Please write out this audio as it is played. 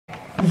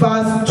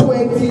verse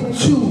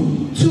 22.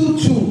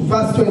 2,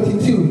 verse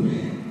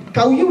 22.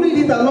 Can you read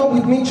it along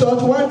with me,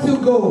 church? 1,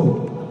 2,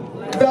 go.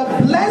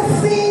 The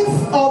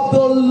blessings of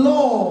the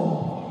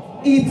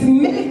Lord, it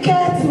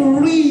maketh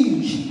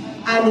rich,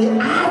 and he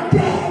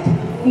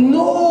added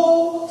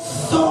no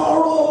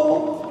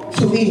sorrow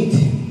to it.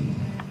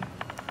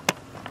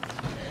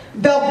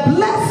 The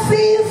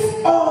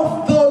blessings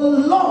of the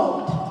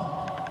Lord,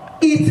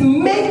 it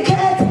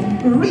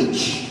maketh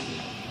rich,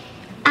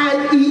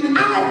 and he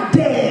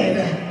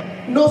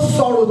added no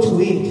sorrow to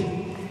it.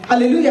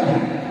 Hallelujah.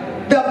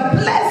 The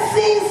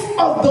blessings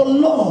of the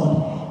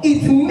Lord,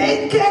 it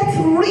maketh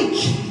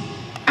rich,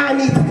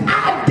 and it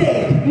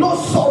added no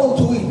sorrow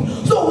to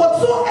it. So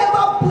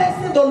whatsoever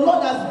blessing the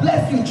Lord has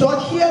blessed you,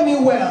 church, hear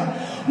me well.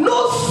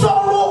 No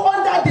sorrow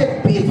under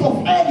the pit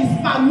of hell is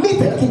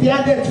permitted to be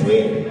added to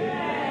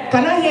it.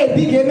 Can I hear a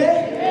big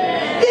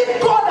amen?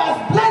 If God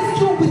has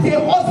blessed you with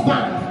a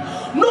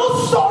husband,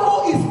 no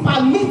sorrow is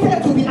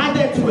permitted to be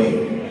added to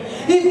it.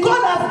 If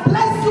God has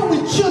blessed you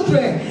with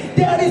children,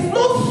 there is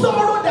no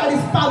sorrow that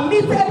is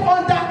permitted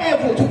under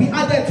heaven to be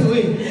added to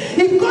it.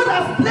 If God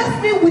has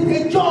blessed me with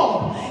a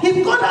job,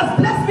 if God has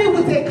blessed me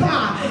with a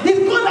car,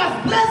 if God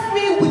has blessed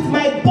me with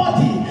my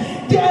body,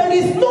 there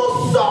is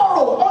no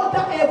sorrow under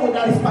heaven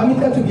that is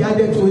permitted to be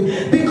added to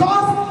it,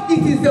 because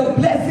it is the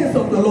blessings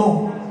of the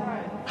Lord.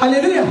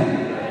 Hallelujah.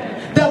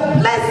 The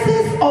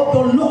blessings of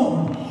the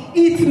Lord,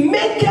 it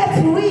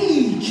maketh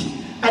rich,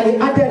 and he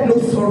added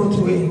no sorrow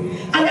to it.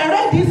 And I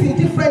read this in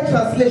different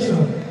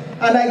translations,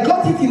 and I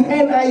got it in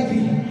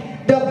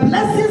NIV. The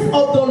blessings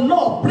of the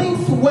Lord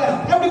brings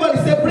wealth. Everybody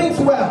say brings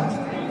wealth.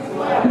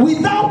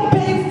 Without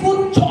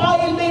painful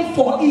toiling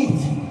for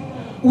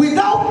it.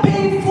 Without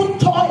painful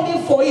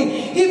toiling for it.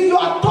 If you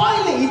are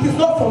toiling, it is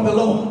not from the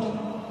Lord.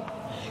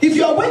 If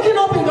you are waking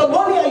up in the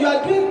morning and you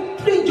are doing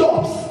 3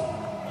 jobs,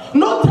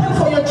 no time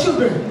for your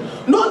children,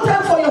 no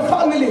time for your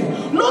family,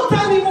 no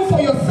time even for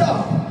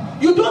yourself.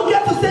 You don't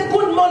get to say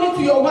good morning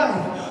to your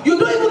wife. You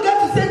don't even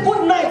get to say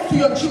good night to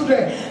your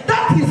children.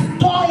 That is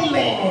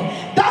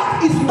toiling.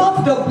 That is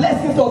not the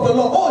blessings of the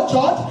Lord. Oh,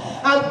 church,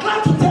 I'm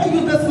glad to tell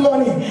you this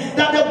morning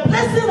that the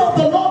blessing of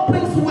the Lord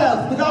brings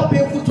wealth without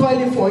painful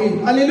toiling for it.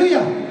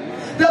 Hallelujah.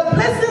 The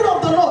blessing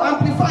of the Lord,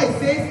 Amplified,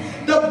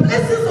 says, the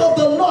blessings of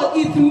the Lord,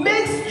 it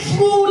makes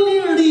truly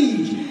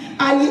rich,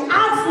 and he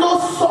adds no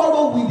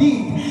sorrow with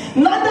it.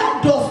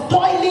 Neither does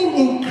toiling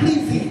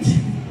increase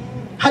it.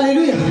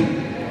 Hallelujah.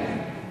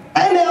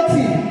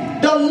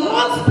 NLT, the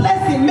Lord's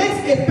blessing makes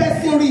a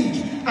person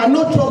rich, and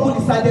no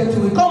trouble is added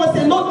to it. Come and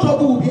say, no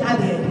trouble will be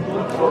added.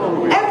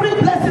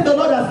 Every blessing the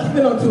Lord has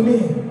given unto me,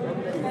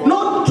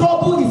 no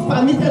trouble is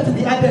permitted to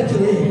be added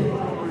to it.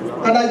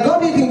 And I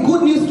got it in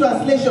Good News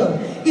Translation.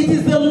 It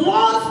is the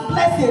Lord's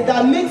blessing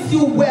that makes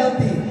you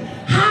wealthy.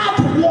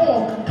 Hard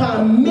work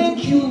can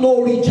make you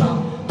no richer.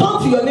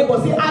 Turn to your neighbor,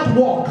 say, hard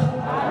work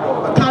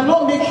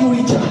cannot make you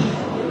richer.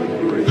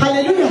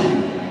 Hallelujah.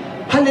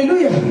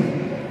 Hallelujah.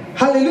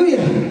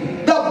 Hallelujah.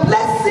 The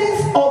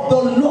blessings of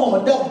the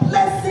Lord, the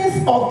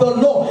blessings of the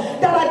Lord.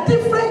 There are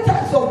different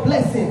types of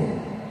blessing,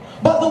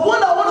 but the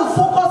one I want to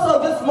focus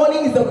on this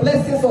morning is the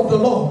blessings of the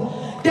Lord.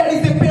 There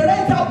is a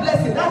parental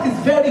blessing. That is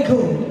very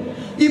good.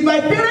 If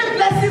my parent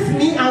blesses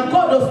me and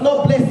God does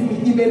not bless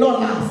me, it may not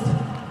last.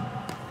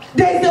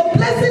 There is a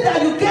blessing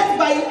that you get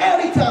by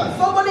inheritance.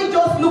 Somebody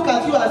just look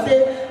at you and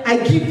say, I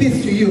give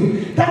this to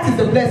you. That is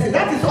the blessing.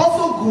 That is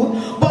also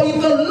good. But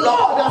if the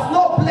Lord does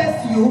not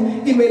bless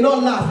you, it may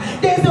not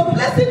last. There is a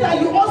blessing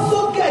that you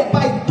also get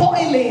by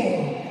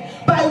toiling,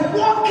 by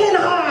working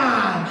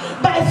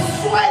hard, by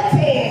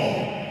sweating.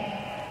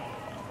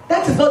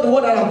 That is not the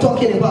one that I'm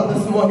talking about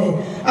this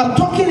morning. I'm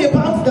talking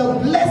about the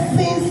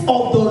blessings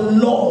of the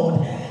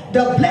Lord.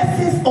 The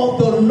blessings of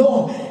the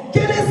Lord.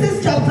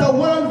 Genesis chapter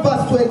 1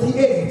 verse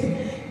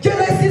 28.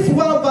 Genesis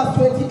 1 verse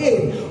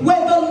 28.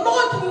 When the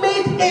Lord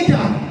made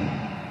Adam,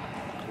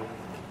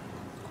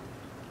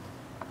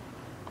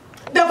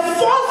 the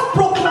first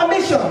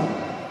proclamation,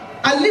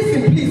 and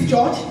listen please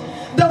church,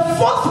 the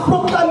first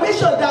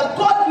proclamation that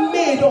God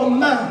made on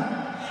man,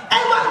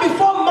 ever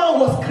before man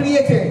was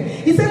created,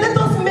 he said, let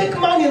us make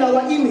man in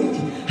our image,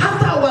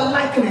 after our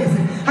likeness,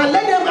 and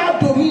let them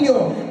have dominion.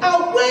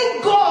 And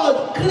when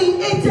God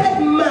created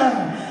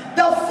man,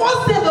 the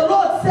first thing the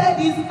Lord said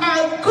is,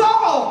 and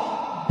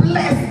God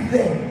blessed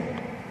them.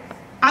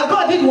 And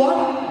God did what?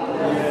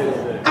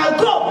 And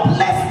God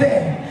blessed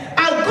them.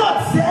 And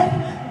God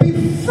said, be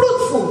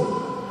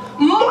fruitful,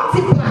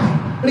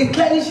 multiply,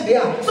 replenish the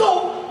earth.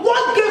 So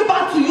what gave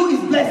back to you is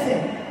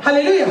blessing.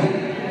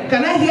 Hallelujah.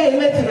 Can I hear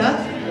amen to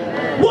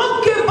that?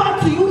 What gave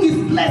back to you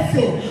is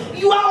blessing.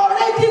 You are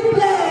already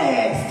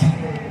blessed.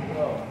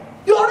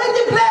 You're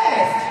already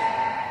blessed.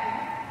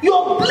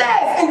 You're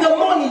blessed in the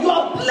morning. You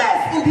are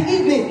blessed in the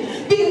evening.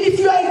 If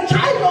you are a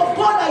child of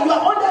God and you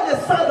are under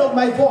the sound of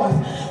my voice,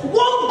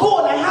 one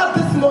goal I have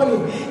this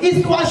morning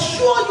is to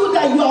assure you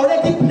that you are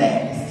already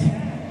blessed.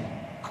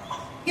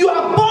 You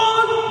are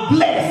born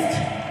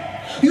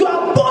blessed. You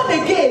are born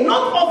again,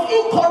 not of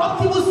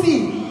incorruptible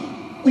seed.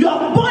 You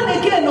are born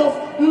again of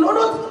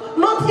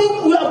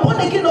you are born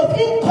again of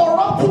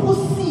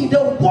incorruptible seed,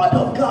 the word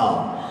of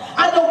God.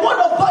 And the word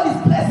of God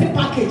is blessing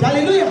package.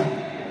 Hallelujah.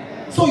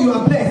 So you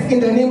are blessed in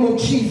the name of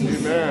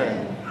Jesus.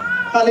 Amen.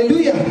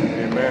 Hallelujah.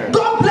 Amen.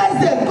 God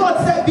bless them. God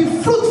said, be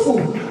fruitful,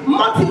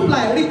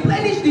 multiply,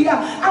 replenish the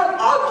earth. And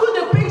all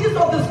through the pages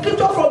of the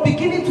scripture from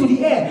beginning to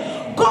the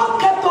end,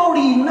 God kept on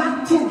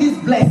reenacting this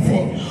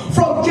blessing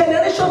from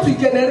generation to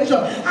generation.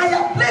 I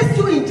have placed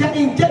you in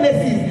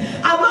Genesis.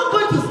 I'm not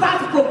going to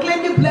start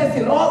proclaiming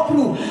blessing all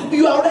through.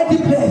 You are already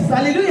blessed.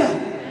 Hallelujah.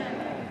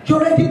 You're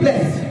already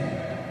blessed.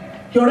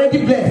 You're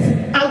already blessed.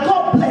 And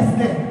God blessed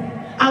them.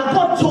 And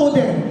God told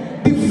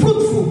them, be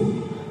fruitful,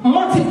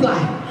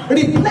 multiply,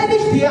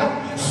 replenish the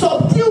earth,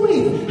 subdue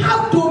it,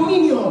 have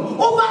dominion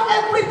over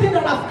everything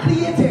that I've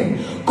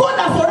created. God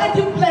has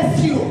already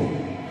blessed you.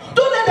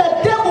 Don't let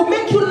the devil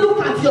make you look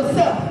at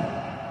yourself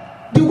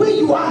the way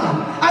you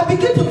are. I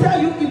begin to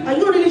tell you, are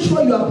you really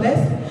sure you are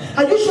blessed?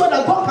 Are you sure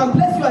that God can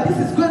bless you and this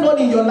is going on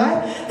in your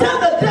life? Tell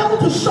the devil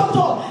to shut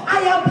up. I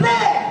am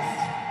blessed.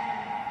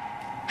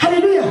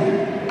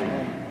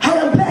 Hallelujah. I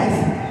am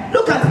blessed.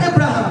 Look at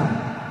Abraham.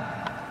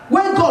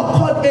 When God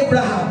called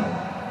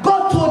Abraham,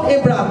 God told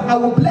Abraham, I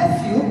will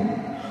bless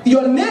you.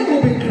 Your name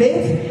will be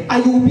great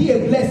and you will be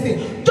a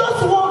blessing.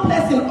 Just one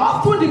blessing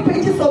all through the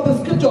pages of the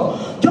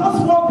scripture.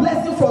 Just one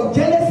blessing from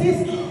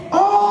Genesis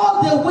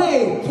all the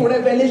way to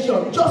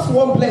Revelation. Just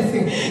one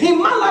blessing. In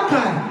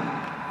Malachi,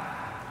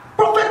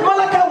 Prophet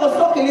Malachi was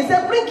talking. He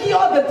said, bring ye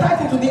all the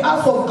tithes into the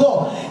house of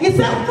God. He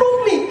said,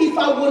 prove me if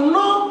I will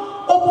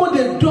not open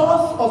the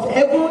doors of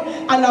heaven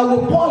and I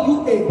will pour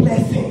you a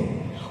blessing.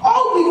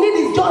 All we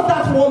need is just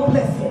that one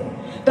blessing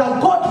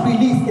that God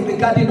released in the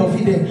Garden of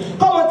Eden.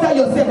 Come and tell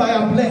yourself, I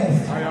am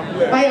blessed. I am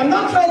blessed. I am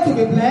not trying to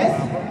be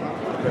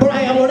blessed, but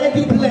I am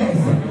already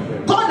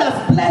blessed. God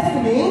has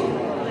blessed me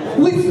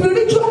with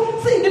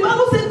spiritual. See, the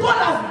Bible says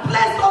God has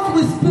blessed us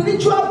with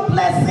spiritual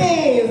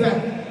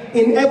blessings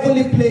in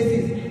heavenly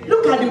places.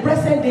 Look at the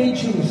present day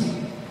Jews.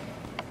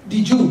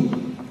 The Jew.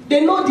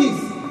 They know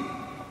this.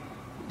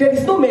 There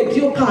is no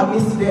mediocre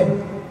amidst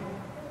them.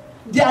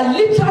 They are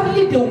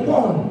literally the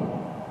one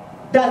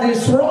that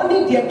is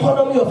running the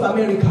economy of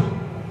America.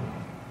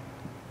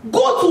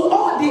 Go to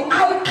all the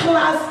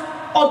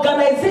high-class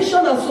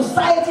organization and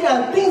society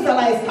and things that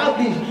are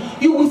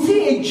established. You will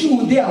see a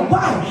Jew there.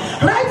 Why?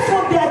 Right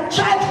from their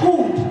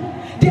childhood,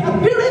 their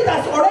parents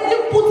has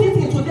already put it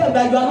into them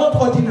that you are not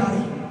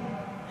ordinary.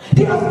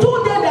 They have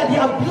told them that they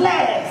are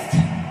blessed.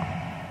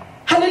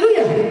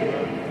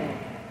 Hallelujah.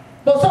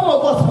 But some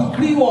of us, we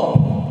grew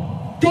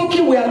up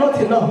thinking we are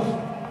not enough.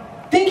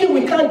 Thinking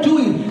we can't do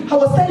it. I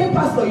was telling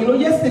Pastor,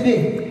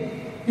 yesterday,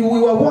 we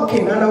were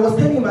walking and I was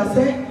telling him, I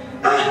said,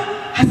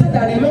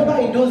 I remember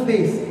in those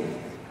days,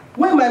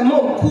 when my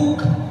mom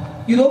cooked,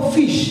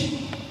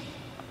 fish,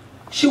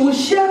 she would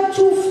share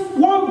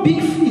one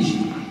big fish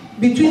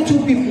between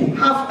two people,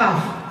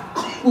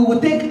 half. We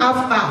would take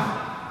half.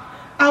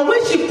 And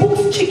when she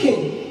cooks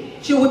chicken,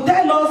 she would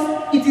tell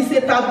us it is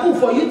a taboo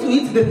for you to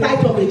eat the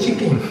thigh of a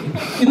chicken.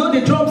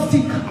 The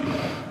drumstick.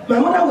 My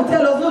mother would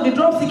tell us, no, the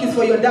drumstick is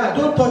for your dad.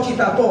 Don't touch it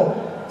at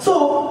all.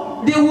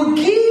 So they would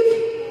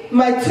give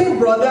my twin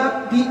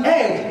brother the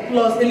head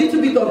plus a little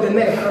bit of the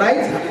neck,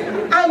 right?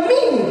 And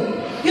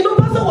me,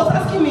 Pastor was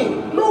asking me,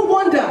 no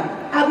wonder,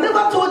 I've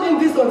never told him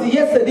this until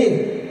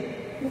yesterday.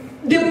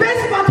 The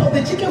best part of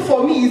the chicken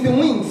for me is the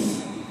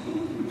wings.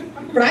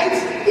 Right?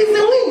 It's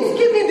the wings.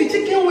 Give me the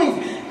chicken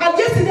wings. And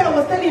yesterday I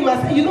was telling him,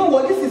 I said, you know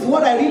what, this is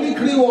what I really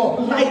grew up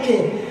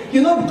liking.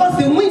 Because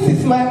the wings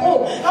is my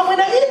own. And when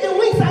I eat the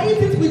wings, I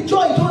eat it with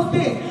joy those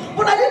days.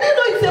 But I didn't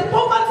know it's a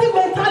poverty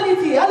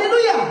mentality.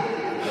 Hallelujah.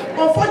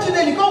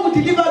 Unfortunately, God will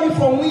deliver me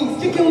from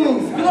wings, chicken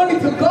wings. Glory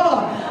to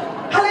God.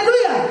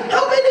 Hallelujah.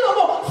 How many of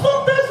us,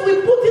 sometimes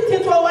we put it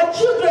into our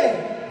children,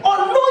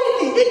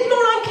 unknowingly,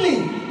 ignorantly,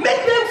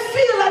 make them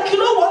feel like,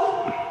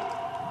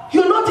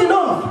 you're not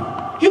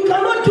enough. You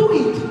cannot do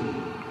it.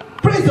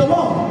 Praise the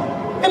Lord.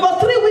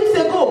 About 3 weeks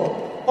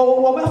ago,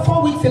 or about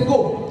 4 weeks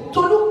ago,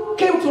 Tolu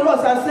came to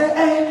us and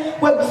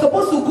said, we're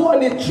supposed to go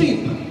on a trip.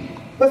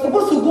 We're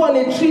supposed to go on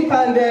a trip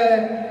and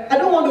I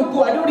don't want to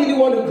go. I don't really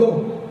want to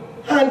go.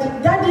 And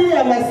Daddy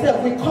and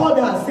myself, we called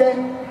her and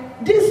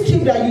said, this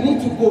trip that you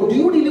need to go, do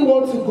you really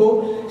want to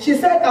go? She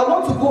said, I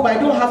want to go, but I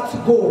don't have to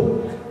go.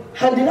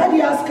 And the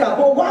daddy asked her,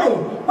 but why?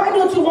 Why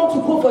don't you want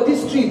to go for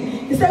this trip?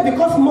 He said,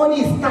 because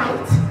money is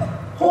tight.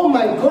 Oh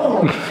my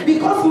God.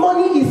 Because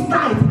money is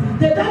tight.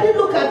 The daddy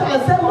looked at her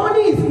and said,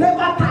 money is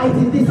never tight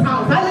in this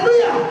house.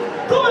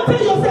 Hallelujah. Come and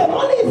tell yourself,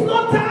 money is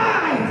not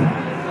tight.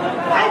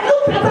 I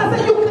looked at her and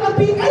said, you can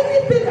be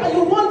anything that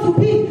you want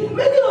to be.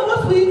 Many of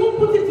us, we even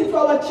put it into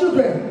our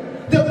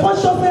children. The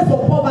consciousness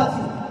of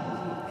poverty.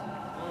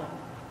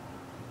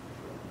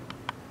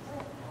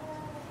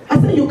 I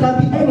said, you can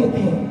be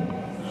anything.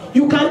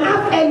 You can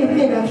have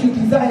anything that you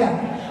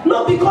desire.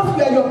 Not because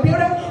we are your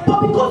parents,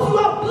 but because you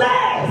are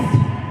blessed.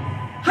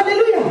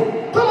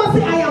 Hallelujah. Come and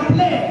say, I am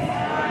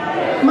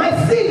blessed.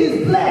 My seed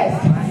is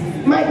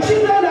blessed. My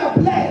children are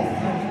blessed.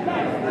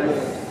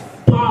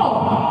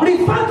 Paul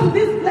referred to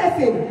this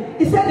blessing.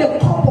 He said the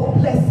cup of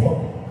blessing.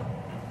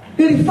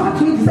 He referred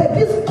to it. He said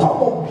this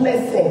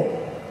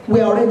We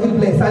are already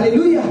blessed.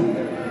 Hallelujah.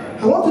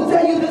 I want to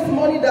tell you this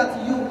morning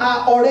that you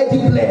are already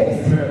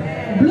blessed.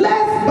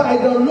 Blessed by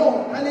the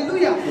Lord.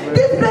 Hallelujah.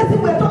 This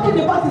blessing we're talking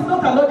about is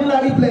not an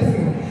ordinary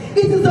blessing.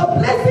 It is a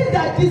blessing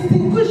that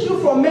distinguishes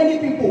you from many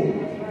people.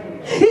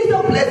 It's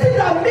a blessing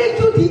that makes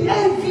you the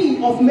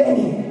envy of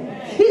many.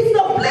 It's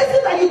the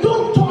blessing that you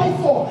don't toil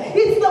for.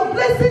 It's the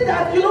blessing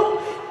that,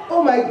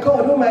 oh my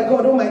God, oh my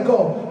God, oh my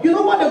God. You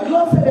know what the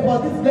Lord said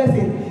about this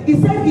blessing? He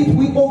said it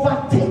will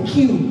overtake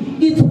you.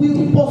 It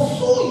will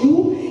pursue you.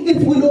 It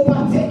will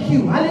overtake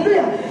you.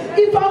 Hallelujah.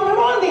 If I'm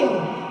running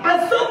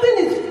and something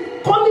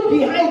is coming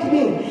behind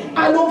me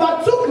and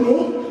overtook me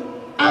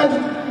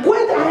and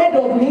went ahead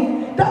of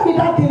me, that means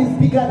that thing is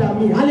bigger than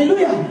me.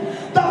 Hallelujah.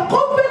 The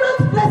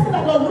covenant blessing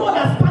that the Lord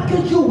has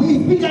packaged you with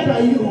is bigger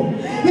than you.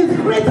 It's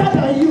greater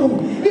than you.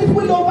 It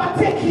will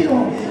overtake you.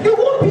 You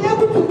won't be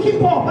able to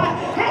keep up.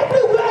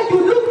 Everywhere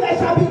you look, there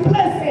shall be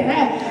blessing.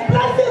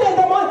 Blessing in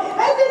the morning.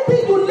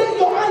 Anything you lay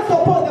your hands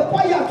upon, the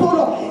choir told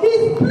us,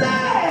 is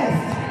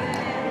blessed.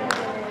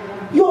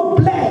 You're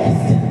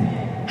blessed.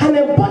 An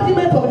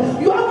embodiment of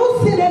it. You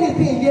haven't seen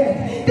anything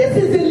yet. This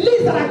is the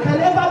least that I can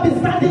ever be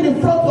standing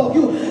in front of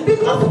you.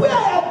 Because where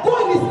I am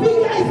going is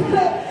bigger, is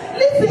blessed.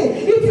 Listen,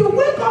 if you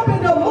wake up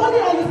in the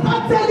morning and you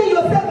start telling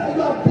yourself that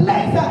you are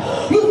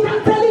blessed, you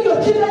start telling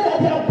your children that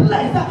they are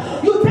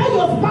blessed, you tell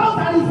your spouse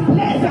that is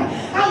blessed,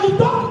 and you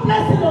talk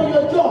blessing on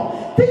your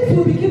job, things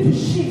will begin to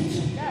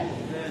shift.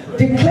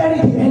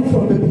 Declaring the end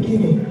from the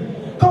beginning.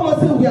 Come on,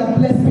 say we are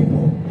blessed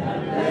people.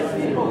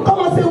 Come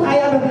on, say I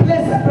am a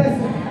blessed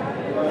person.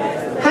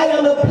 I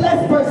am a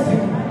blessed person.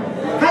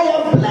 I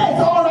am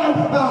blessed all around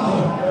about.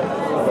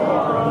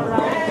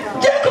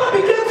 Jacob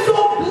became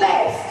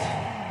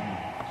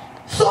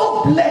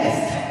so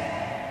blessed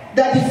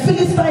that the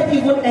Philistines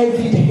even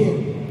envied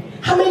him.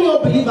 How many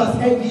of believers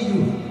envy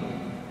you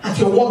at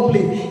your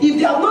workplace? If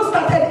they have not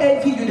started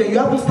envying you, then you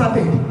haven't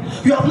started.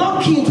 You have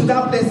not keyed to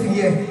that blessing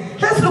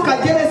yet. Let's look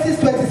at Genesis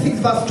 26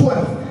 verse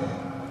 12.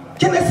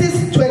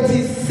 Genesis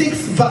 26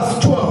 verse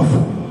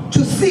 12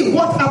 to see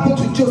what happened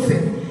to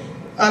Joseph.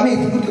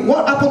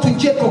 What happened to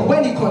Jacob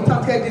when he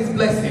contacted this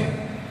blessing.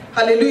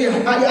 Hallelujah.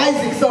 And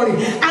Isaac sowed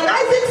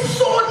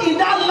in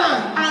that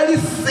land and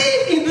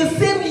received in the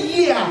same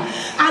year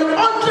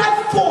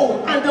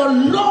 100-fold, and the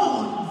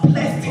Lord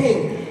blessed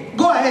him.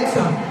 Go ahead,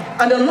 sir.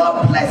 And the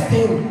Lord blessed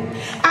him.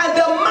 And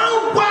the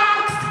man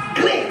waxed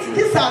great.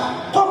 These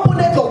are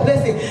components of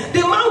blessing.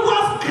 The man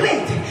was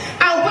great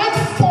and went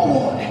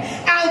forward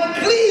and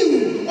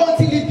grew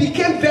until he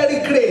became very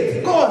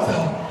great. Go on,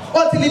 sir.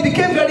 Until he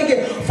became very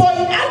great. For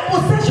he had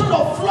possession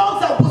of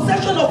flocks and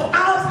possession of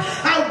arms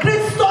and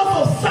great stores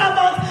of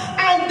servants,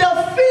 and the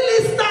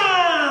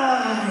Philistines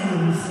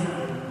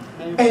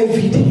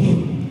envied him.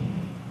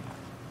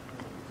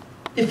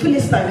 The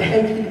Philistines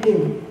envied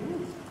him.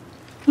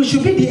 We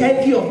should be the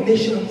envy of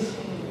nations.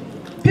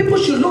 People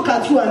should look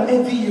at you and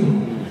envy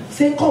you.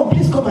 Say,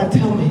 please come and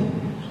tell me.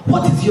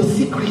 What is your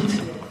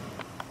secret?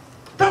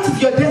 That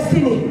is your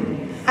destiny.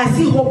 I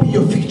see hope in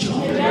your future.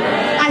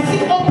 I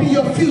see hope in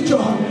your future.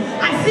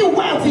 I see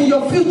wealth in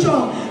your future.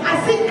 I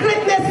see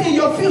greatness in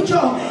your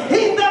future.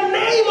 In the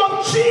name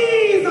of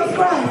Jesus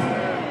Christ.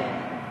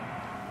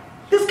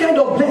 This kind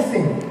of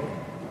blessing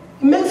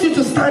makes you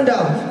to stand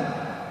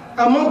out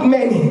among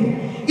many.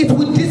 It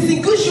will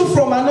distinguish you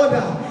from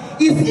another.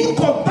 It's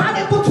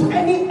incomparable to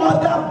any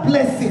other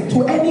blessing.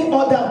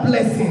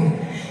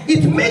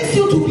 It makes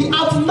you to be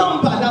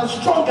outnumbered and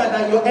stronger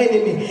than your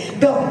enemy.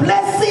 The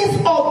blessings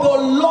of the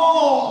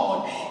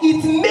Lord,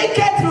 it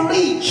maketh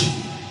rich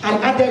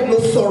and added no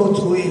sorrow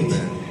to it.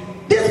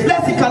 This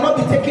blessing cannot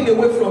be taken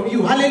away from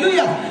you.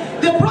 Hallelujah.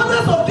 The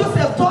brothers of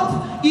Joseph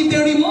thought if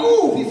they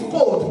remove his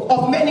coat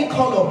of many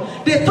colors,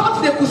 they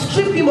thought they could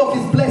strip him of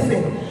his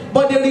blessing.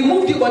 But they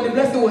removed it, but the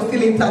blessing was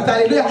still intact.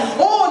 Hallelujah.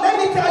 Oh, let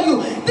me tell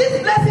you, this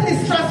blessing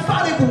is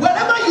transferable.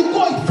 Wherever you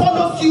go, it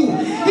follows you.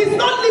 It's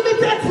not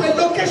limited to a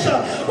location.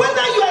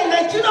 Whether you are in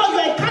Nigeria, or you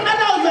are in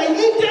Canada, or you are in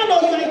India, or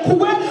you are in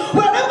Kuwait,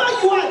 wherever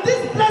you are, this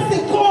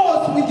blessing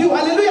goes with you.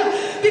 Hallelujah.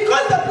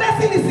 Because the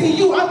blessing is in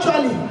you,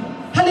 actually.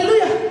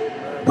 Hallelujah.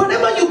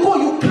 Wherever you go,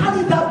 you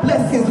carry that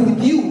blessings with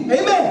you.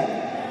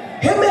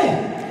 Amen.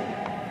 Amen.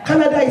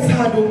 Canada is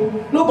hard.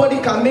 Nobody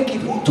can make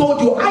it. Who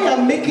told you? I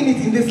am making it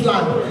in this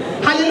land.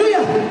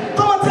 Hallelujah.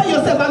 Come and tell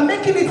yourself, I'm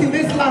making it in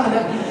this land.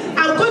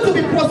 I'm going to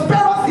be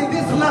prosperous in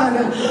this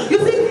land. You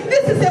see,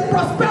 this is a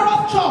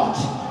prosperous church.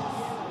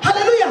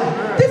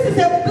 Hallelujah. This is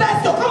a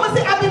blessed church. Come and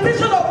say,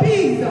 habitation of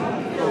peace.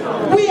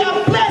 We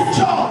are blessed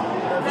church.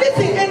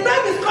 Listen, a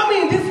time is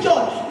coming in this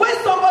church when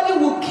somebody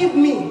will give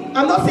me,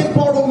 I'm not saying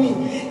borrow me,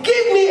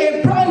 give me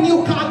a brand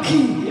new car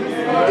key.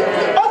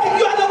 Okay,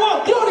 you are the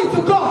one. Glory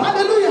to God.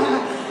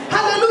 Hallelujah.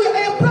 Hallelujah.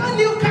 A brand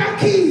new car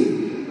key.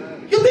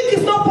 You think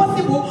it's not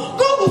possible?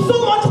 God will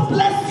so much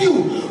bless you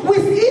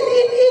with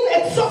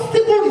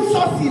inexhaustible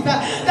resources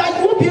that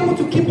you won't be able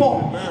to keep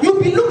up.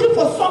 You'll be looking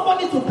for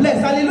somebody to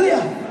bless.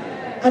 Hallelujah.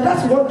 And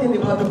that's one thing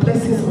about the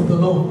blessings of the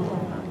Lord.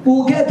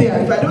 We'll get there.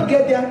 If I don't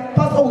get there,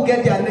 Pastor will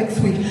get there next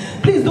week.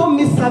 Please don't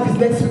miss service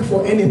next week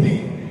for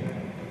anything.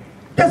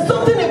 There's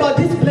something about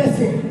this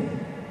blessing.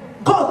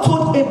 God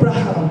told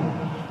Abraham,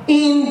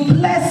 in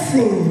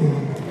blessing,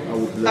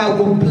 I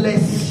will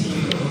bless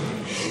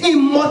you.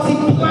 In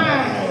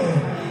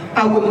multiplying,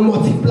 I will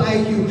multiply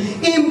you.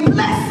 In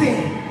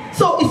blessing.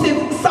 So it's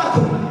a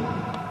circle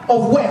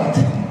of wealth.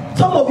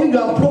 Some of you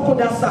have broken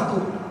that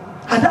circle.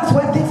 And that's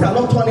why things are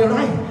not turning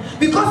right.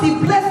 Because he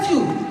blessed you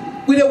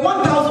with a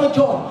 1,000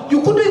 job.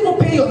 You couldn't even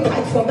pay your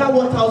tithe from that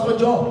 1,000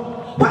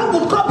 job. Why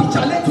would God be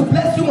challenged to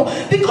bless you more?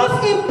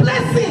 Because in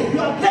blessing, you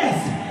are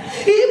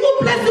blessed. He even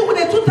blessed you with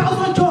a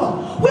 2,000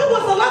 job. When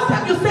was the last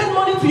time you sent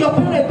money to your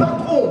parents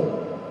back home?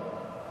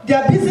 They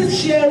are busy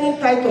sharing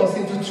titles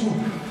into two.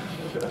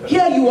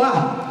 Here you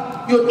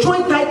are. You're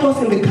throwing titles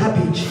in the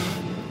garbage.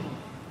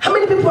 How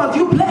many people have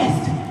you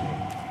blessed?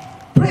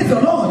 Praise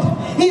the Lord.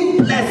 In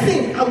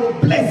blessing, I will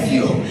bless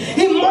you.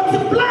 In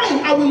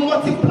multiplying, I will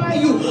multiply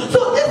you.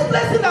 So this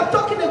blessing I'm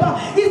talking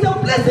about is a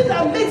blessing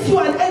that makes you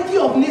an envy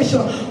of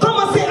nations. Come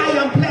and say, I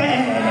am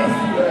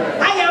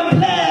blessed. I am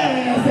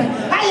blessed.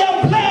 I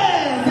am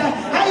blessed.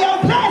 I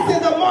am blessed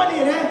in the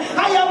morning.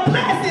 I am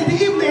blessed in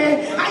the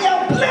evening. I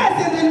am blessed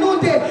in the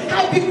noonday.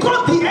 I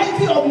become the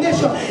envy of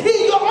nations.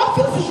 In your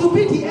office, you should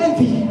be the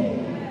envy.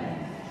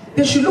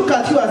 They should look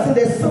at you and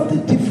say, there's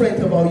something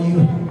different about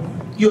you.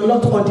 You're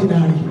not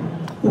ordinary.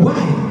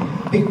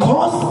 Why?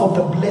 Because of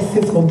the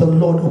blessings of the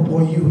Lord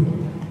upon you.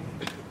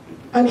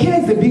 And here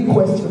is the big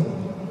question.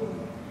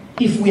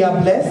 If we are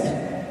blessed,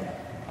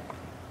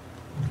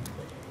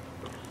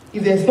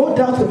 if there's no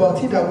doubt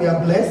about it that we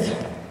are blessed,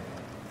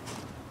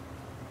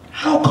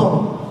 how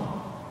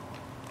come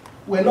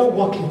we're not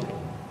walking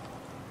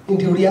in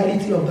the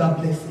reality of that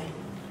blessing?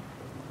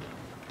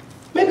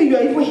 Maybe you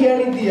are even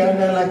hearing the and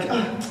you're like,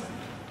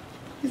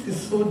 this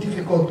is so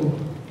difficult.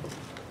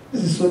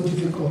 This is so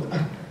difficult.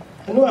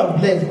 I know I'm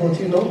blessed,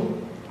 but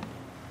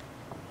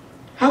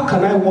how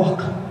can I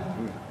walk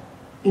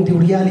in the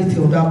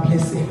reality of that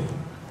blessing?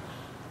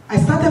 I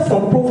started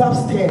from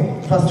Proverbs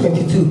 10, verse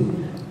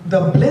 22.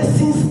 The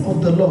blessings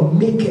of the Lord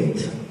make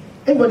it.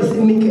 Everybody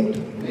say make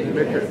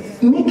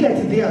it. Make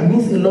it there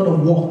means a lot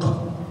of work.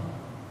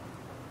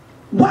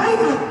 Why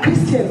are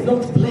Christians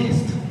not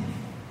blessed?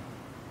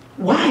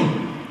 Why?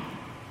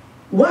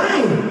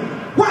 Why?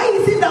 Why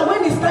is it that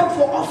when it's time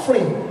for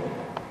offering,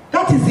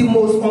 that is the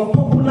most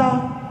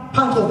unpopular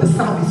part of the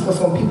service for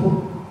some people?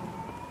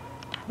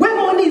 When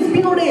money is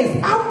being raised,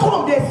 how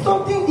come there's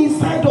something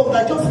inside of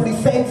that just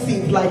resents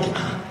it, like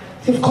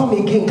they've come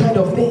again kind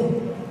of thing?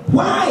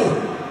 Why?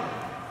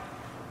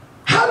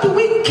 How do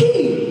we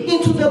key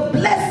into the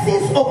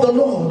blessings of the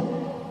Lord?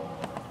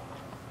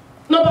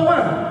 Number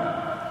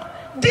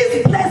one,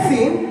 this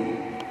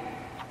blessing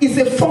is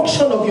a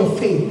function of your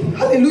faith.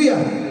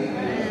 Hallelujah.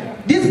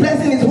 This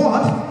blessing is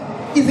what?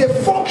 Is a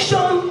function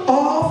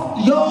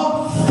of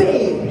your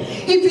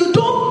faith. If you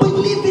don't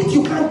believe it,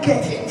 you can't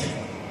get it.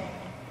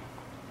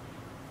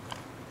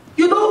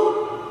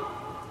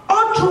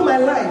 All through my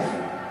life,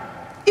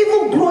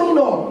 even growing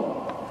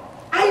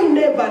up, I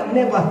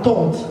never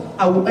thought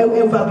I would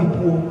ever be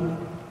poor.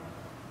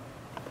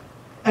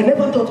 I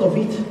never thought of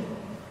it.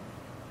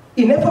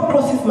 It never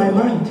crosses my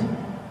mind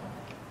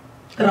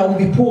that I will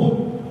be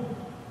poor.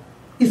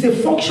 It's a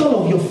function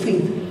of your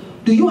faith.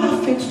 Do you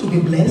have faith to be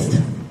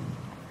blessed?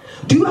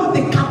 Do you have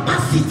the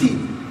capacity,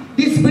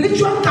 the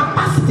spiritual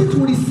capacity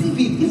to receive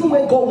it, even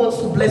when God wants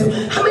to bless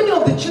you? How many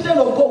of the children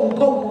of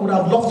God would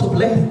have loved to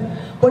bless?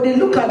 But they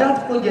look at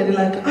that project,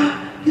 they're like,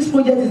 this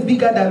project is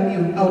bigger than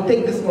me. I'll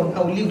take this one,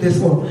 I'll leave this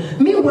one.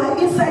 Meanwhile,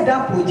 inside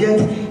that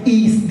project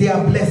is their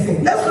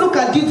blessing. Let's look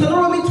at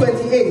Deuteronomy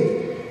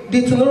 28.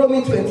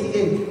 Deuteronomy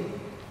 28.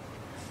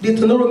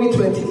 Deuteronomy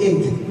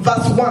 28,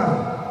 verse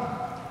 1.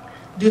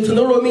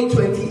 Deuteronomy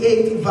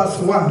 28, verse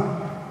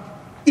 1.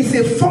 It's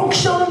a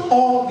function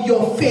of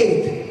your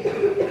faith.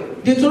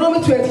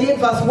 Deuteronomy 28,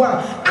 verse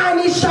 1. And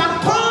it shall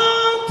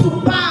come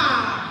to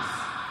pass,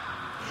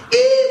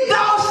 if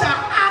thou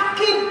shalt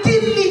hearken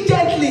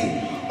diligently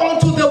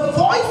unto the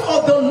voice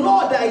of the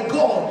Lord thy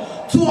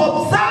God, to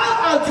observe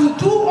and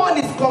to do all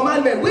his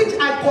commandments, which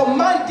I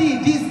command thee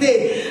this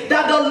day,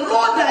 that the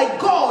Lord thy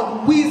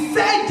God will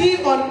set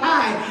thee on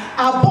high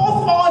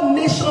above all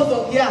nations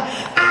of the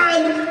earth.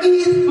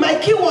 And my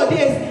keyword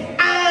is,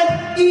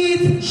 and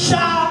it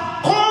shall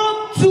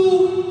come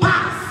to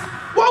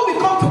pass. What will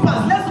come to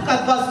pass? Let's look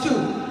at verse 2.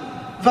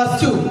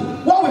 Verse 2.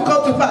 What will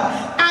come to pass?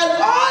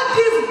 And all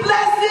these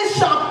blessings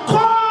shall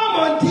come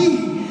on thee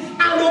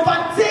and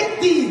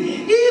overtake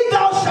thee, if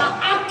thou shalt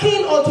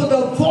hearken unto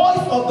the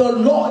voice of the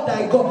Lord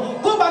thy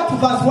God. Go back to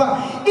verse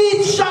 1.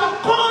 It shall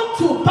come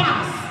to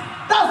pass.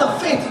 That's the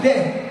faith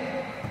there.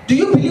 Do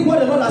you believe what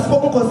the Lord has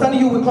spoken concerning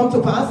you will come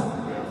to pass?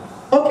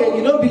 Okay,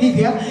 you don't believe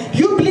here.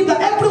 You believe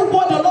that every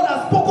word the Lord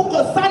has spoken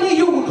concerning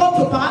you will come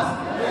to pass?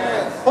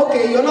 Yes.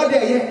 Okay, you're not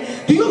there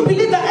yet. Do you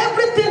believe that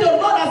everything the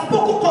Lord has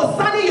spoken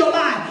concerning your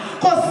life,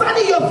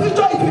 concerning your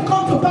future, it will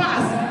come to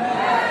pass?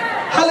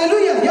 Yes.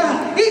 Hallelujah.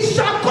 Yeah. It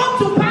shall come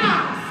to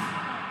pass.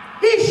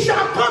 It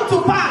shall come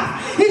to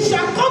pass. It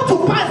shall come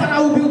to pass and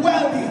I will be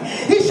wealthy.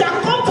 It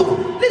shall come to...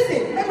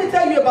 Listen, let me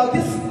tell you about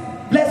these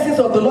blessings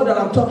of the Lord that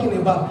I'm talking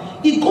about.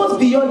 If goes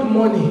beyond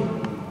money.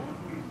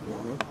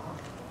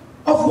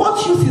 Of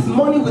what use is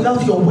money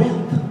without your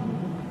wealth?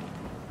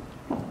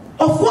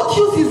 Of what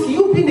use is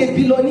you being a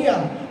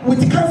billionaire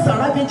with cancer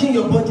ravaging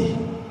your body?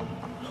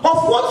 Of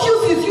what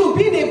use is you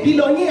being a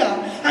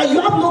billionaire and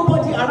you have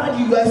nobody around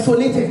you, you are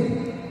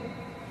isolated?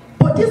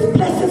 But these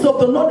blessings of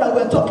the Lord that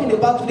we're talking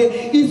about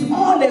today is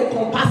all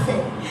encompassing.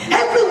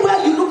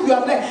 Everywhere you look, you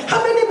are blessed.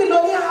 How many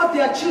millionaires have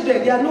their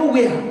children? They are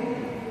nowhere.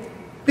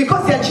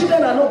 Because their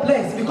children are not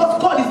blessed.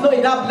 Because God is not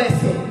in that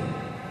blessing.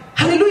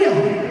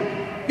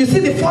 Hallelujah. You see,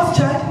 the first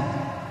child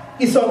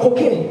is on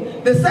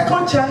cocaine. The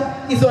second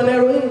child is on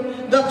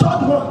heroin. The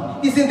third one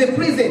is in the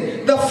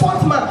prison. The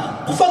fourth man,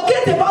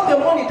 forget about the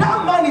money.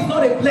 That man is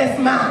not a blessed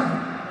man.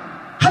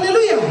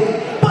 Hallelujah.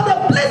 But the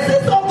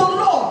blessings of the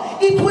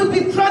Lord, it will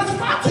be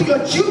transferred to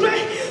your children,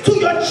 to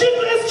your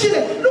children's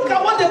children. Look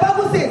at what the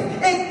Bible says.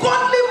 A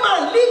godly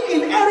man leaves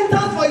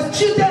inheritance for his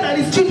children and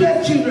his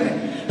children's children.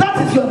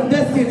 That is your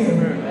destiny.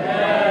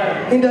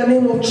 In the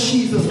name of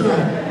Jesus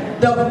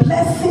Christ. The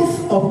blessings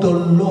of the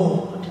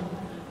Lord,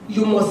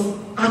 you must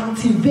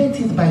activate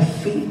it by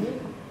faith.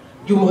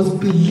 You must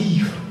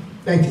believe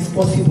that it is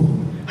possible.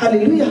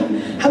 Hallelujah.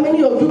 How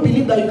many of you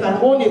believe that you can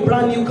own a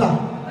brand new car?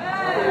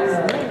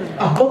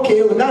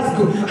 Okay, well, that's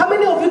good. How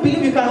many of you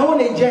believe you can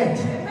own a jet?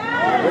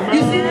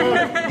 You see,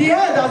 the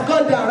hand has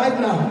gone down right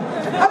now.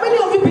 How many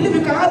of you believe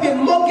you can have a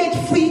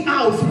mortgage-free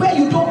house where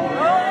you don't?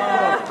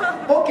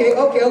 Okay.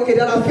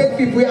 There are fake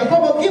people here.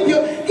 Come on, give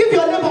your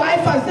neighbor high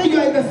five. Say you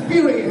are in the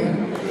spirit.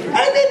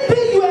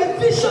 Anything you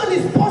envision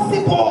is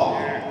possible.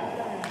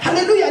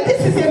 Hallelujah.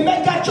 This is a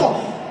mega church.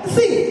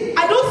 See,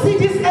 I don't see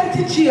these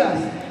empty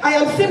chairs. I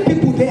am seeing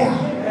people there.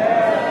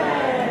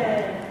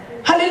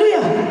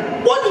 Hallelujah.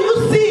 What do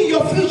you see in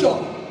your future?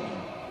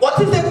 What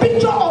is the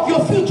picture of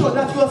your future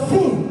that you are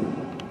seeing?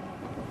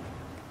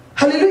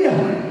 Hallelujah.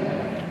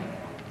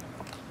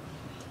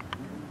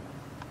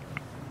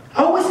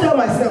 I always tell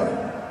myself,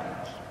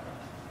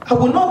 I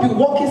will not be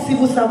working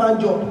civil servant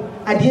job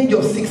at the age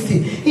of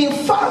 60. In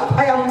fact,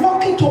 I am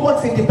working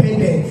towards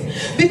independence.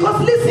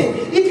 Because listen,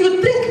 if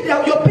you think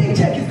that your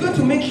paycheck is going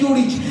to make you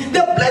rich,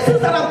 the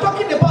blessings that I'm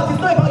talking about is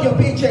not about your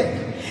paycheck.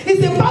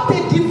 It's about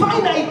a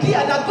divine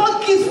idea that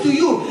God gives to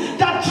you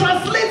that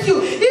translates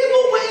you.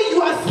 Even when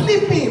you are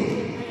sleeping,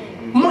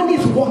 money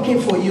is working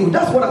for you.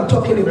 That's what I'm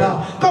talking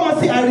about. Come and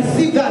say, I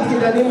receive that in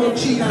the name of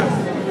Jesus.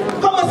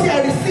 Come and say,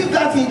 I receive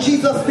that in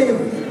Jesus'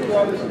 name.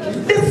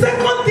 The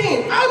second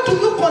thing, how do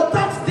you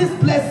contact this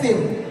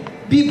blessing?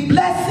 Be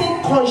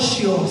blessing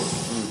conscious.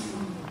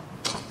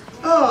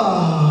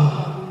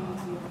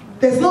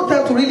 There's no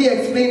time to really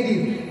explain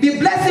it. Be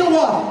blessing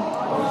what?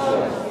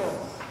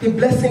 Be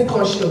blessing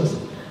conscious.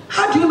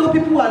 How do you know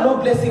people who are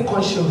not blessing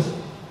conscious?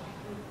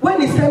 When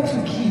it's time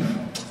to give,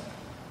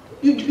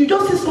 you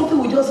just see something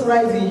will just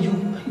rise in you.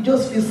 You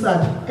just feel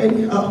sad.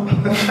 Anyhow.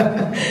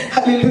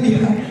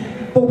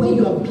 Hallelujah. But when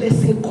you are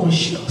blessing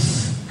conscious,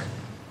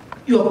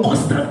 you are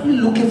constantly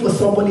looking for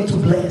somebody to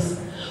bless.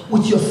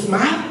 With your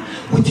smile,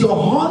 with your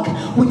hug,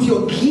 with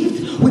your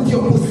gift, with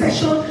your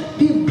possession.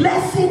 Be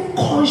blessing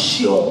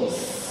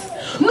conscious.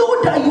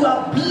 Know that you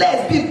are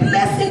blessed. Be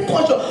blessing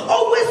conscious.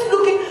 Always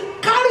looking.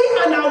 Carry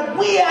an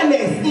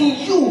awareness in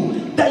you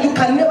that you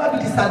can never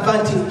be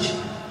disadvantaged.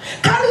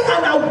 Carry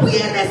an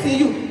awareness in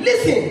you.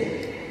 Listen,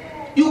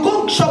 you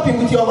go shopping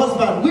with your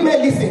husband.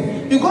 Women,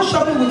 listen. You go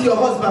shopping with your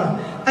husband,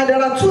 and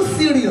there are 2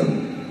 cereal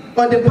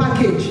on the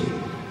package,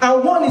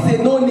 and one is a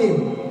no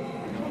name,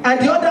 and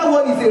the other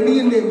one is a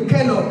real name,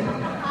 Kellogg.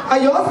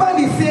 And your husband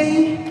is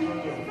saying,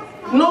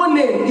 no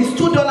name is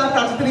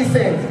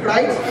 $2.33,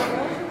 right?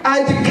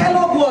 And the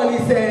Kellogg one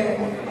is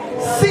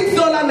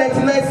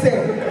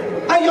 $6.99.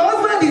 And your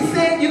husband is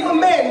saying, you know,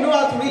 men know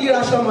how to really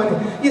ration money.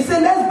 He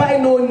said, let's buy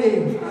no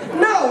name.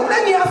 Now,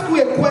 let me ask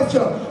you a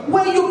question.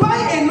 When you buy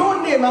a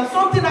no name and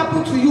something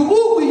happened to you,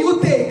 who will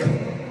you take?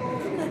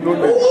 No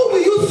name. Who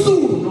will you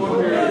sue?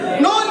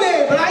 No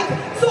name, right?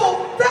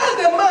 So tell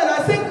the man,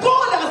 I say,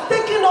 God has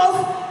taken us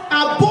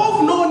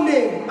above no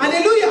name.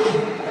 Hallelujah.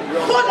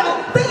 God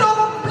has taken us,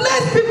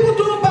 blessed people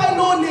don't buy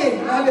no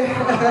name.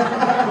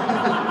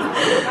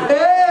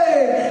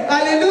 Hey,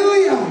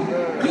 hallelujah.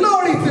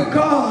 Glory to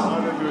God.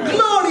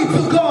 Glory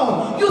to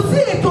God. You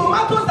see a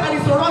tomato that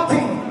is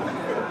rotten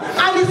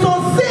and it's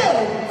on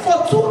sale for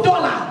 $2,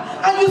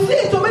 and you see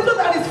a tomato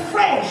that is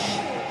fresh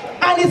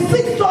and it's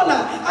 $6,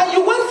 and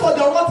you went for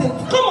the rotten.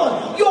 Come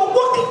on, you're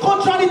working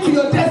contrary to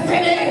your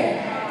destiny.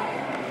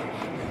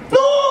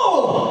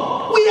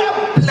 No, we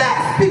are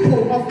blessed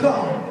people of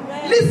God.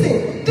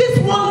 Listen, this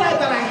one life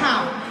that I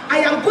have, I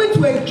am going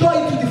to enjoy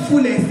it to the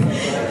fullest.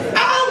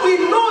 I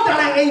will know that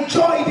I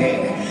enjoyed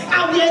it.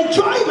 I will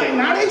enjoy my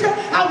marriage.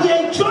 I will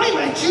enjoy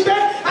my children.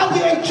 I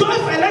will enjoy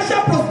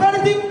financial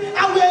prosperity.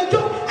 I will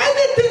enjoy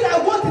anything I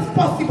want is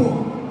possible.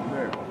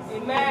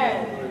 Amen.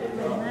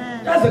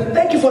 That's it.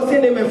 Thank you for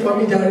saying amen for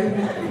me, Jerry.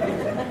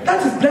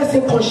 That is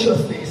blessing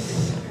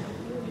consciousness.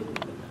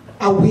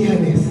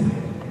 Awareness.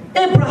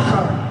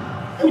 Abraham.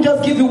 Let me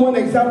just give you one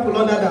example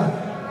under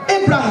that.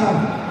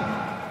 Abraham.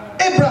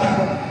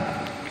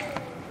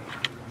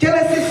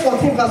 Genesis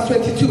 14 verse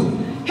 22.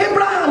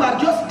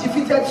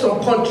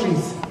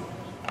 countries.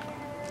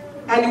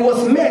 And he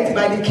was met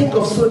by the king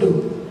of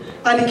Sodom.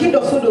 And the king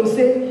of Sodom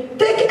said,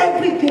 take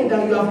everything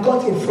that you have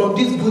gotten from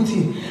this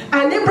booty.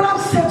 And Abraham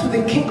said to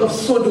the king of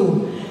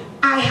Sodom,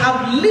 I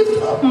have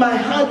lifted up my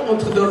hand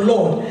unto the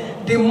Lord,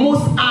 the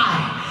Most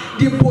High,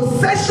 the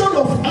possession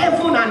of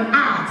heaven and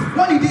earth.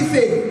 What did he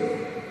say?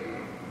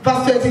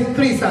 Verse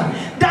 23, sir.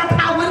 That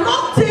I will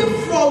not take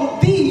from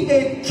thee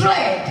a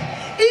thread,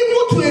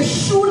 even to a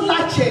shoe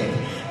latchet,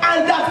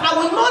 and that I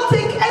will not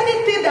take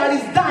anything that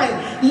is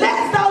thine,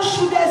 lest thou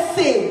shouldest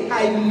say,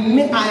 I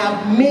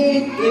have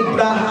made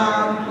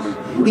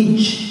Abraham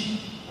rich.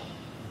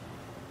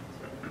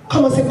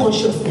 Come on, say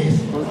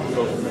consciousness.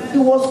 He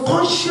was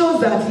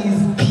conscious that he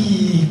is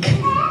big.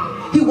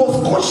 He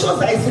was conscious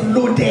that he's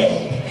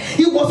loaded.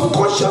 He was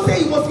conscious that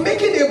he was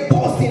making a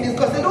boast in this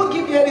because they don't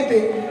give you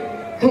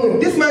anything.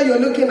 This man you're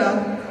looking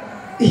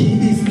at,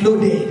 he is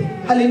loaded.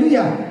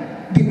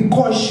 Hallelujah. Be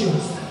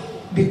conscious.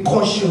 Be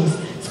conscious.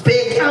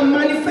 Speak and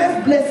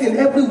manifest blessing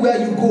everywhere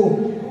you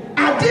go.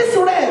 At this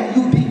realm,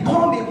 you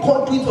become a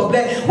conduit of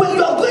blessing. When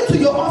you are going to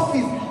your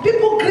office,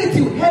 people greet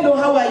you. Hello,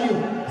 how are you?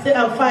 Say,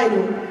 I'm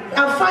fine.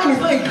 I'm fine is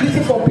not a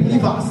greeting for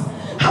believers.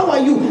 How are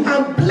you?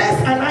 I'm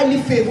blessed and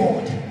highly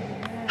favored.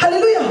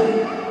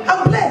 Hallelujah.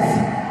 I'm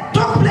blessed.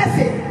 Talk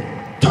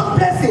blessing. Talk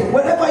blessing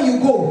wherever you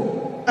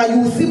go. And you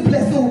will see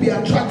blessing will be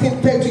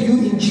attracted to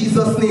you in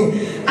Jesus' name.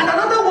 And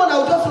another one,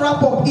 I'll just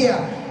wrap up here.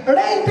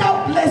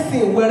 Render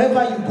blessing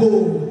wherever you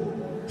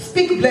go.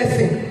 Speak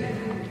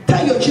blessing.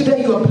 Tell your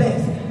children you are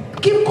blessed.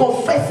 Keep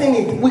confessing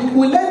it. We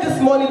learned this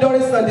morning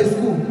during Sunday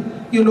school.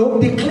 You know,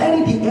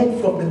 declaring the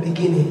end from the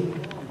beginning.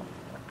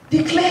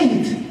 Declare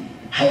it.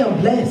 I am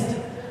blessed.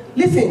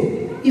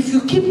 Listen, if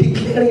you keep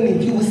declaring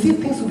it, you will see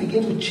things will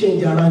begin to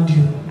change around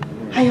you.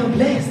 I am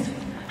blessed.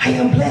 I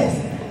am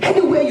blessed.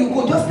 Anywhere you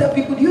go, just tell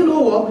people, do you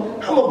know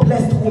what? I'm a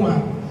blessed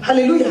woman.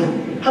 Hallelujah.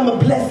 I'm a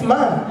blessed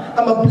man.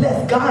 I'm a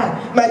blessed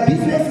guy. My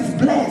business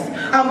is blessed.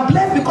 I'm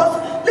blessed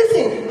because,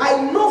 listen,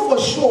 I know for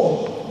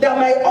sure that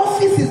my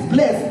office is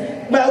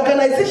blessed. My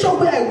organization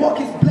where I work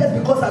is blessed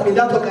because I'm in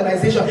that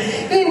organization.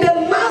 In the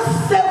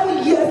last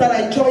 7 years that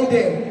I joined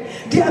them,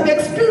 they have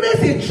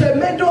experienced a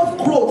tremendous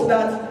growth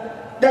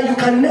that you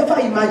can never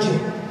imagine.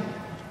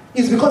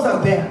 It's because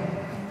I'm there.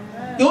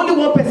 The only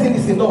one person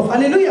is enough.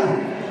 Hallelujah.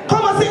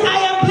 Come and say, I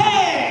am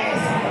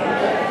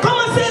blessed. Come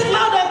and say it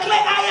loud and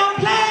clear. I am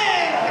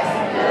blessed.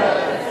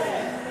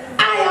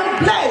 I am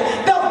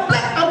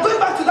blessed. I'm going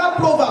back to that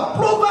proverb.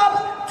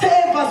 Proverbs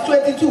 10 verse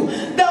 22.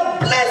 The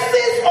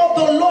blessings of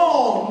the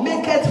Lord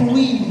maketh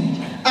rich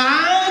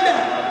and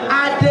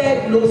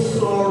added no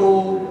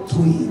sorrow to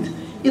it.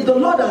 If the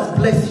Lord has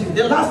blessed you,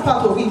 the last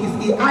part of it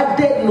is he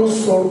added no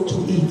sorrow to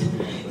it.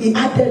 He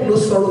added no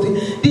sorrow to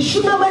it. The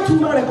Shunammite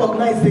woman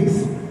recognized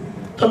this.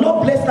 The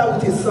Lord blessed her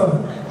with his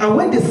son. And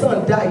when the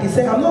son died, he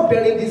said, I'm not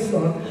burying this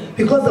son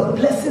because the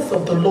blessings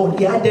of the Lord,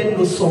 he added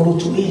no sorrow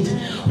to it.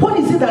 What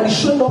is it that is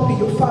showing up in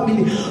your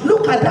family?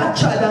 Look at that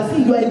child and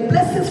see you are in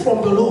blessings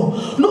from the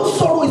Lord. No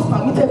sorrow is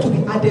permitted to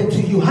be added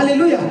to you.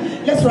 Hallelujah.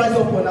 Let's rise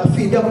up on our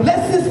feet. The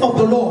blessings of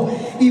the Lord,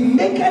 he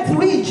maketh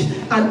rich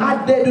and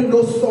added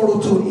no sorrow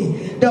to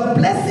it. The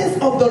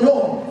blessings of the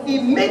Lord, he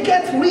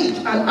maketh rich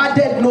and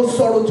added no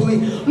sorrow to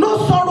it. No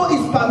sorrow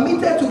is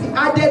permitted to be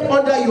added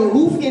under your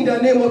roof in the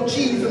name of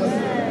Jesus.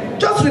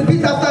 Just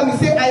repeat after me.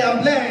 Say, I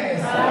am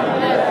blessed.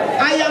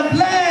 I am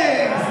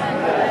blessed.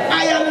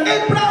 I am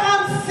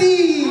Abraham's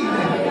seed.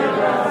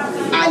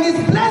 And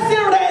his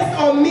blessing rests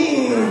on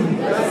me.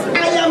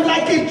 I am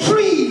like a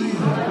tree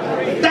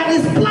that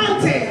is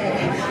planted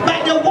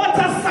by the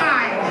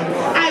waterside.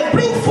 I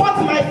bring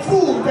forth my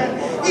food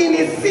in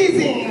its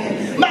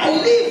season. My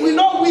leaf will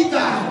not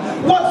wither.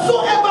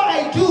 Whatsoever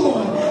I do,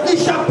 it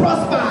shall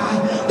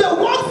prosper. The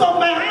works of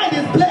my hand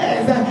is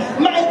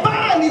blessed. My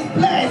barn is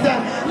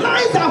blessed.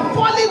 Lines are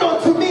falling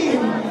unto me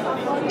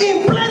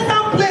in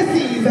pleasant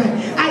places.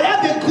 I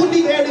have a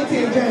goodly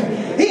heritage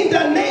in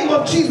the name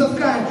of Jesus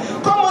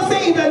Christ. Come on,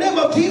 say in the name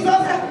of Jesus.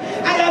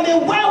 I am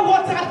a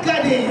well-watered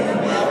garden.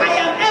 I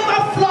am ever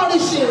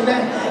flourishing.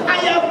 I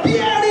am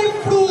bearing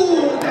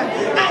fruit.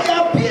 I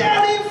am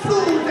bearing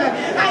fruit.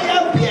 I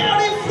am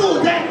bearing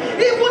fruit.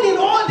 Even in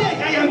old age,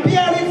 I am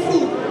bearing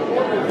fruit.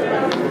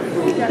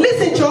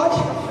 Listen, church.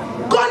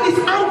 God is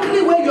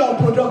angry when you are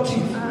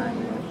unproductive.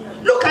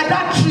 Look at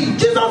that tree.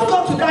 Jesus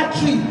got to that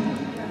tree.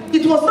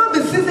 It was not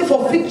the season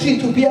for fig tree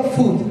to bear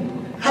fruit.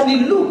 And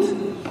he looked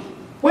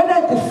whether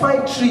I could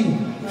find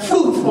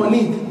fruit on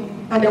it.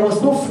 And there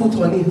was no fruit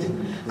on it.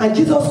 And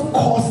Jesus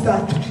cursed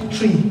that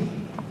tree.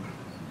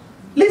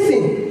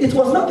 Listen, it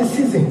was not the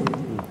season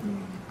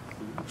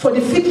for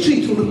the fig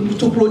tree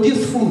to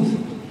produce fruit.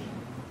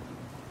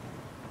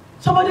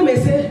 Somebody may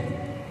say,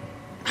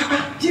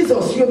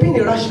 Jesus, you're being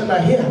irrational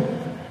here.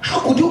 How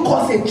could you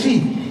curse a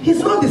tree? It's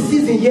not the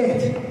season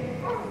yet.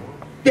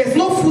 There's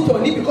no fruit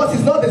on it because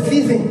it's not the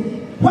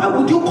season. Why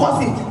would you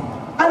curse it?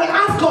 And I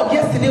asked God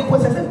yesterday a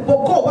question. I said,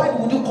 but God, why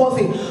would you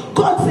curse it?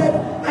 God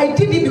said, I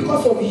did it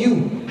because of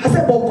you. I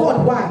said, but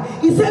God, why?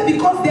 He said,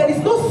 because there is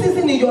no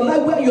season in your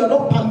life where you are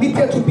not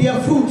permitted to bear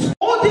fruit.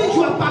 All days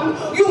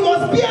you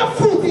must bear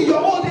fruit in your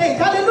own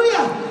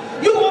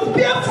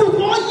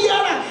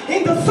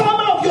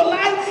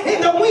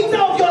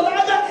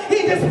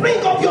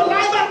spring of your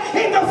life,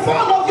 in the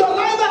fall of your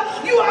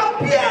life, you are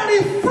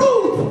bearing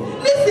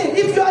fruit. Listen,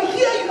 if you are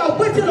here, you are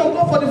waiting on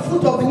God for the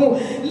fruit of the womb.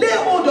 Lay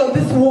hold on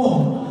this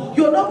wall.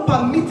 You are not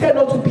permitted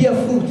not to bear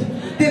fruit.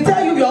 They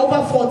tell you are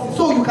over 40,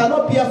 so you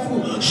cannot bear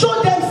fruit. Show